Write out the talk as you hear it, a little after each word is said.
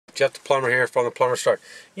Jeff the Plumber here from the Plumber's Truck.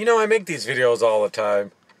 You know, I make these videos all the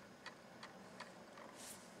time.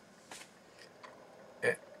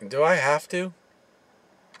 Do I have to?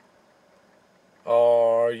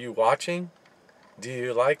 Are you watching? Do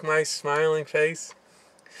you like my smiling face?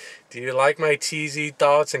 Do you like my cheesy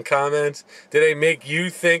thoughts and comments? Do they make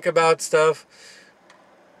you think about stuff?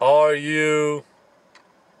 Are you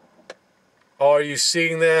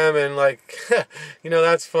seeing them and like, you know,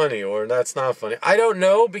 that's funny or that's not funny? I don't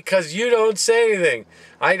know, because you don't say anything.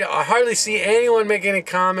 I hardly see anyone make any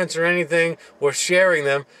comments or anything or sharing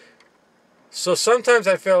them. So sometimes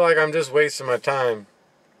I feel like I'm just wasting my time.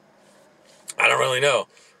 I don't really know.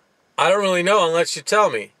 I don't really know unless you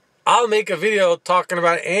tell me. I'll make a video talking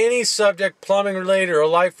about any subject, plumbing related or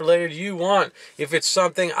life related, you want. If it's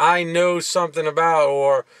something I know something about,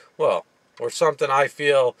 or something I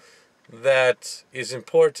feel that is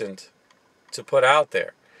important to put out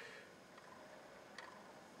there.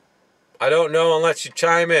 I don't know unless you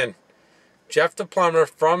chime in. Jeff the Plumber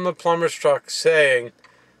from the Plumber's Truck saying,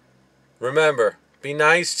 remember, be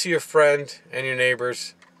nice to your friend and your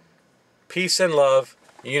neighbors. Peace and love,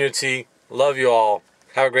 unity. Love you all.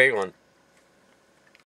 Have a great one.